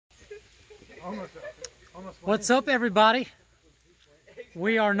What's up, everybody?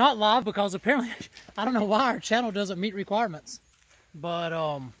 We are not live because apparently, I don't know why our channel doesn't meet requirements.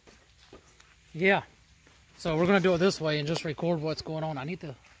 But, yeah. So we're going to do it this way and just record what's going on. I need to,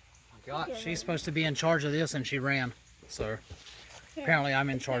 oh my God, she's supposed to be in charge of this and she ran. So apparently I'm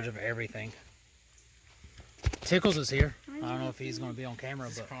in charge of everything. Tickles is here. I don't know if he's going to be on camera,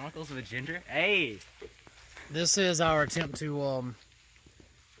 but Chronicles of a Ginger. Hey, this is our attempt to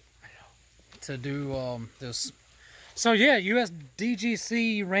do this. So yeah,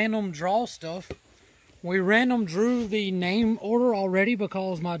 usdgc random draw stuff. We random drew the name order already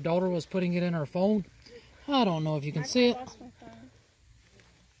because my daughter was putting it in her phone. I don't know if you can see it.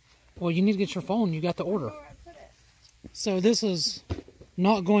 Well, you need to get your phone. You got the order. So this is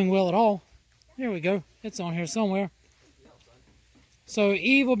not going well at all. Here we go. It's on here somewhere. So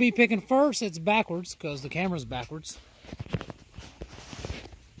Eve will be picking first. It's backwards because the camera's backwards.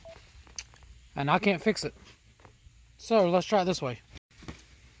 And I can't fix it. So let's try it this way.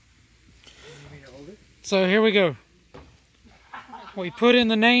 So here we go. We put in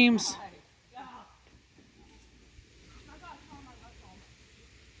the names.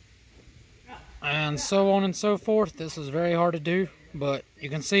 And so on and so forth. This is very hard to do, but you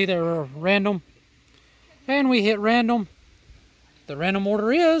can see they're random. And we hit random. The random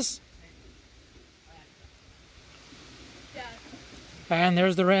order is. And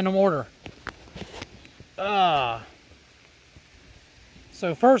there's the random order.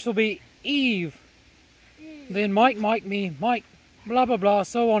 So first will be Eve. Then Mike, me, Mike, blah, blah, blah,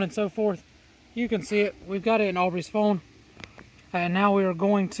 so on and so forth. You can see it. We've got it in Aubrey's phone. And now we are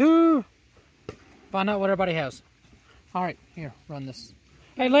going to find out what everybody has. All right, here, run this.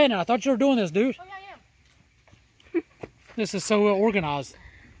 Hey, Landon, I thought you were doing this, dude. Oh, yeah, I am. This is so well organized.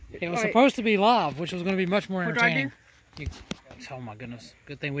 It was supposed to be live, which was going to be much more entertaining. Oh, my goodness.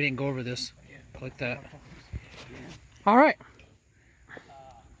 Good thing we didn't go over this. Click that. All right.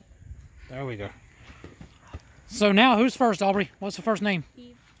 There we go. So now, who's first, Aubrey? What's the first name?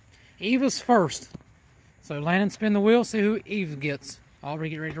 Eve. Eve is first. So Landon, spin the wheel, see who Eve gets. Aubrey,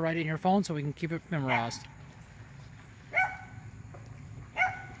 get ready to write it in your phone so we can keep it memorized.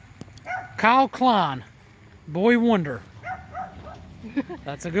 Kyle Klein, Boy Wonder.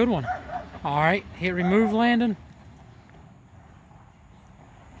 That's a good one. All right, hit remove, Landon.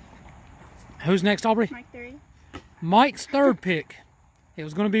 Who's next, Aubrey? Mike 3. Mike's third pick. It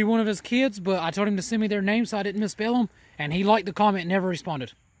was going to be one of his kids, but I told him to send me their name so I didn't misspell them, and he liked the comment and never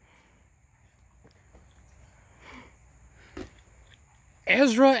responded.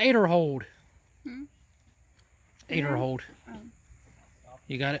 Ezra Aderhold. Aderhold.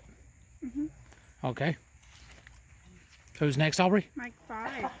 You got it? Okay. Who's next, Aubrey? Mike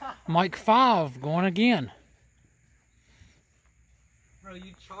 5. Mike 5, going again. bro,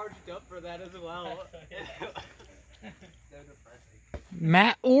 you charged up for that as well.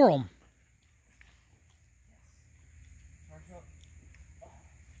 Matt Oram.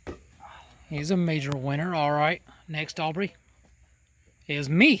 He's a major winner. All right. Next, Aubrey, is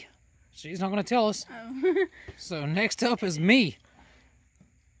me. She's not going to tell us. Oh. So next up is me.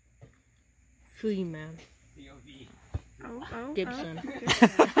 Free man. Gibson.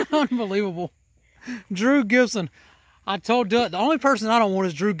 Unbelievable. Drew Gibson. I told Doug, the only person I don't want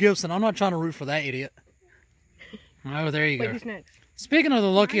is Drew Gibson. I'm not trying to root for that idiot. Oh, there you go. Wait, who's next? Speaking of the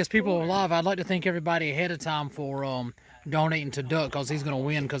luckiest people alive, I'd like to thank everybody ahead of time for donating to Doug because he's going to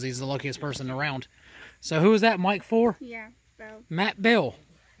win because he's the luckiest person around. So who is that, Mike 4? Yeah, Bell. Matt Bell.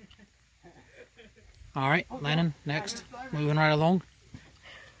 All right, Landon, next. Moving right along.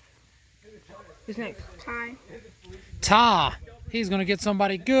 Who's next? Ty. Ty. He's going to get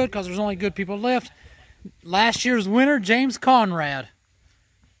somebody good because there's only good people left. Last year's winner, James Conrad.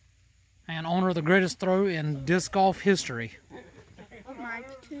 And owner of the greatest throw in disc golf history.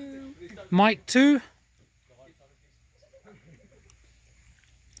 Mike 2. Mike 2.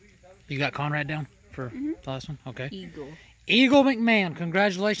 You got Conrad down for the last one? Okay. Eagle. Eagle McMahon.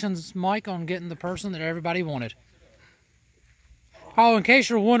 Congratulations, Mike, on getting the person that everybody wanted. Oh, in case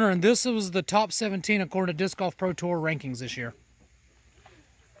you're wondering, this was the top 17 according to Disc Golf Pro Tour rankings this year.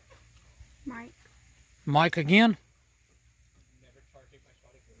 Mike. Mike again.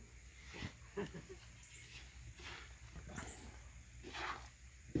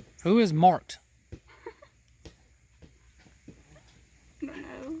 Who is marked? I don't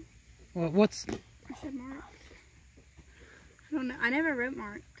know. Well, what's... I said marked. I don't know. I never wrote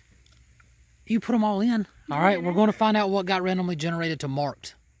marked. You put them all in. All right, we're going to find out what got randomly generated to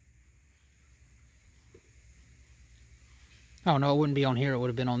marked. Oh, no, it wouldn't be on here. It would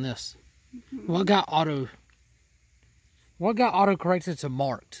have been on this. What got auto corrected to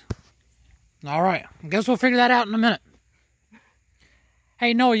marked? All right. I guess we'll figure that out in a minute.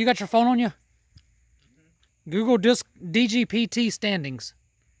 Hey, Noah, you got your phone on you? Google DGPT standings.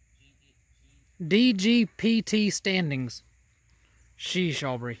 DGPT standings. Sheesh,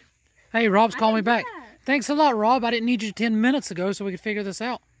 Aubrey. Hey, Rob's calling me back. Thanks a lot, Rob. I didn't need you 10 minutes ago so we could figure this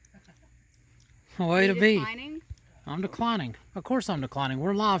out. Way to be. I'm declining. Of course I'm declining.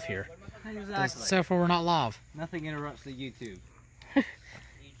 We're live here. Exactly. Except for we're not live. Nothing interrupts the YouTube.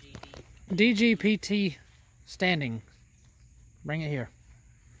 DGPT standing. Bring it here.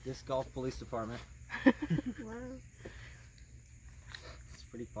 Disc Golf Police Department. Wow. It's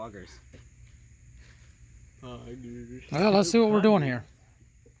pretty foggers. Well, let's see what we're doing here.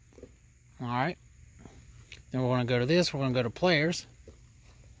 Alright. Then we're going to go to this. We're going to go to players.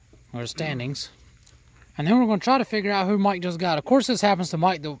 Or standings. And then we're going to try to figure out who Mike just got. Of course, this happens to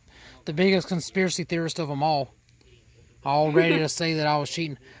Mike, the biggest conspiracy theorist of them all. All ready to say that I was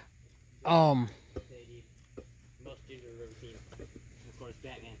cheating. Most ginger I've ever seen. Of course,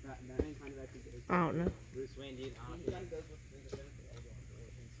 Batman. I don't know. Bruce Wayne, dude.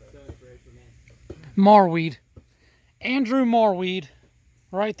 Marweed. Andrew Marweed.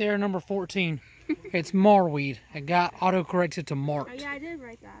 Right there, number 14. It's Marweed. It got auto-corrected to Marked. Oh, yeah, I did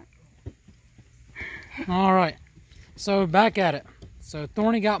write that. All right. So, back at it. So,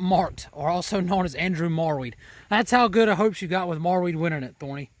 Thorny got Marked, or also known as Andrew Marweed. That's how good of hopes you got with Marweed winning it,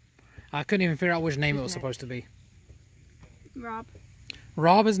 Thorny. I couldn't even figure out which name it was supposed to be. Rob.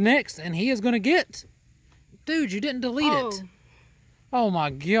 Rob is next, and he is going to get... Dude, you didn't delete it. Oh, my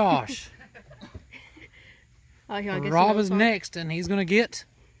gosh. Oh, yeah, I guess Rob is next, and he's going to get...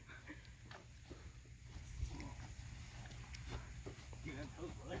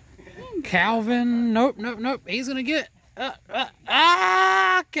 Calvin. Nope. He's going to get...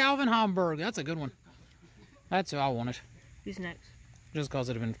 Calvin Homburg. That's a good one. That's who I wanted. Who's next? Just because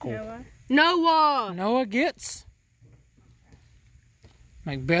it would have been cool. Noah! Noah gets...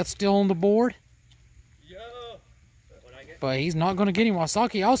 Macbeth still on the board. But he's not going to get him.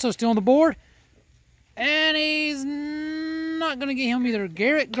 Wasaki also still on the board. And he's not going to get him either.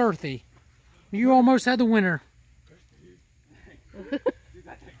 Garrett Girthy. You almost had the winner.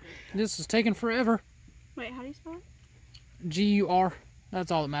 This is taking forever. Wait, how do you spell it? G-U-R.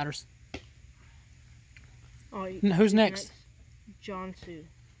 That's all that matters. Oh, Who's next? John 2.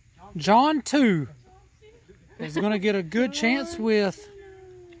 John 2 is going to get a good chance with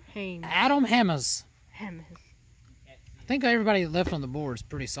Haynes. Adam Hammers. Hammers. I think everybody left on the board is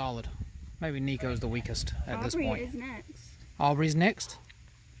pretty solid. Maybe Nico's the weakest at this point. Aubrey is next. Aubrey's next.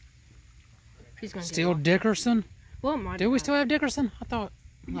 He's gonna Still Dickerson. Well, my Do we still have Dickerson? I thought...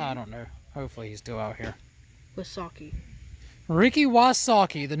 I don't know. Hopefully he's still out here. Wasaki. Ricky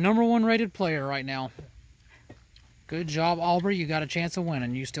Wasaki, the #1 rated player right now. Good job, Aubrey. You got a chance of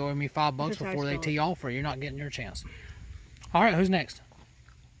winning. You still owe me $5 before they tee off, or you're not getting your chance. All right, who's next?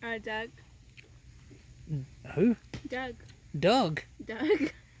 Doug. Who? Doug. Doug. Doug.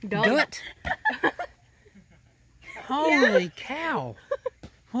 Dut. Holy cow.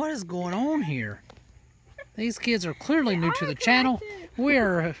 What is going on here? These kids are clearly new to the channel. We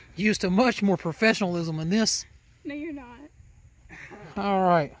are used to much more professionalism than this. No, you're not. All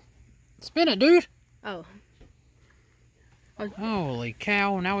right. Spin it, dude. Oh. Holy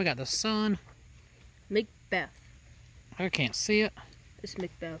cow. Now we got the sun. Macbeth. I can't see it. It's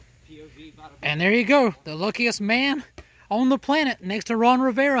Macbeth. And there you go. The luckiest man on the planet next to Ron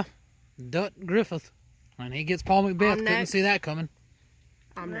Rivera. Dut Griffith. And he gets Paul Macbeth. Couldn't see that coming.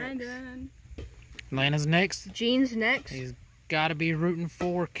 I'm next. Lana's next. Gene's next. He's got to be rooting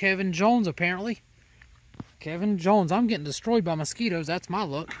for Kevin Jones, apparently. Kevin Jones. I'm getting destroyed by mosquitoes. That's my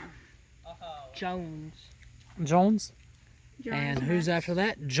luck. Jones. Jones. And who's after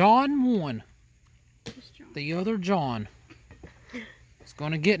that? John 1. The other John. It's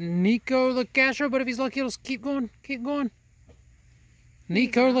going to get Nico LaCastro, but if he's lucky, it'll keep going. Keep going.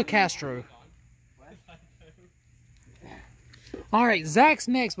 Nico LaCastro. All right, Zach's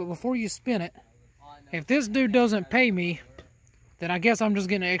next, but before you spin it, if this dude doesn't pay me, then I guess I'm just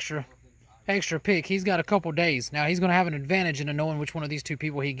getting an extra pick. He's got a couple days. Now, he's going to have an advantage in knowing which one of these two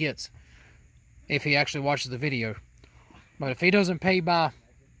people he gets if he actually watches the video. But if he doesn't pay by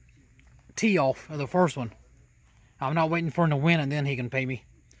tee-off of the first one, I'm not waiting for him to win and then he can pay me.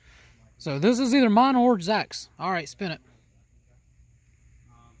 So this is either mine or Zach's. All right, spin it.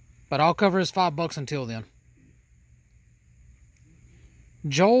 But I'll cover his $5 until then.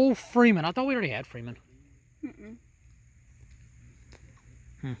 Joel Freeman. I thought we already had Freeman.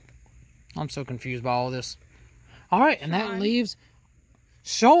 I'm so confused by all this. All right, and that leaves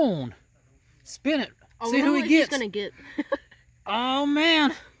Sean. Spin it. See who he gets. Gonna get. Oh,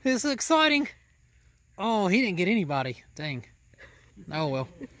 man. It's exciting. Oh, he didn't get anybody. Dang. Oh, well.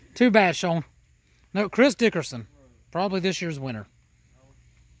 Too bad, Sean. No, Chris Dickerson. Probably this year's winner.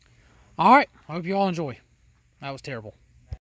 All right. I hope you all enjoy. That was terrible.